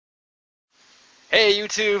Hey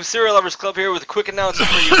YouTube, Serial Lovers Club here with a quick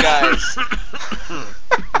announcement for you guys.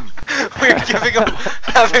 We're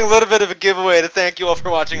having a little bit of a giveaway to thank you all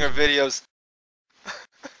for watching our videos.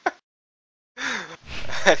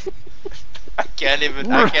 I can't. Give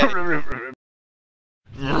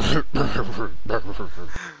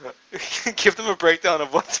them a breakdown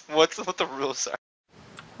of what the rules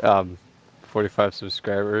are. 45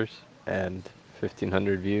 subscribers and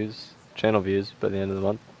 1,500 views, channel views by the end of the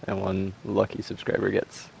month, and one lucky subscriber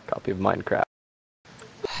gets a copy of Minecraft.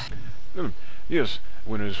 Yes,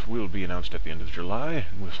 winners will be announced at the end of July.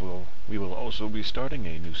 We will also be starting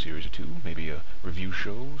a new series or two, maybe a review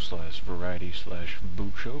show / variety /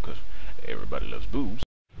 boob show, because everybody loves boobs.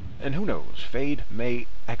 And who knows, Fade may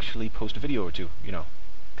actually post a video or two, you know,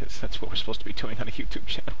 because that's what we're supposed to be doing on a YouTube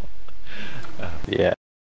channel. Yeah.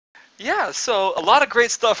 Yeah, so a lot of great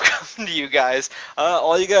stuff coming to you guys.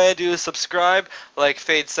 All you gotta do is subscribe. Like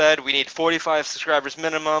Fade said, we need 45 subscribers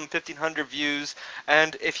minimum, 1,500 views,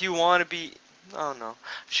 and if you want to be, oh no,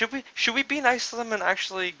 should we be nice to them and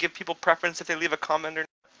actually give people preference if they leave a comment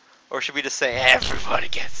or should we just say everybody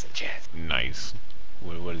gets a chance? Nice.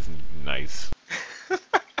 What is nice?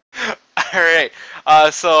 Alright,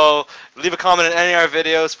 so leave a comment on any of our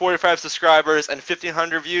videos, 45 subscribers and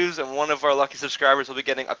 1,500 views, and one of our lucky subscribers will be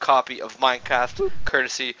getting a copy of Minecraft,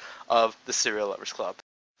 courtesy of the Serial Lovers Club.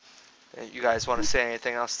 You guys want to say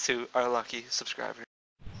anything else to our lucky subscribers?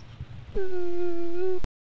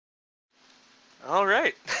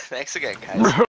 Alright, thanks again guys.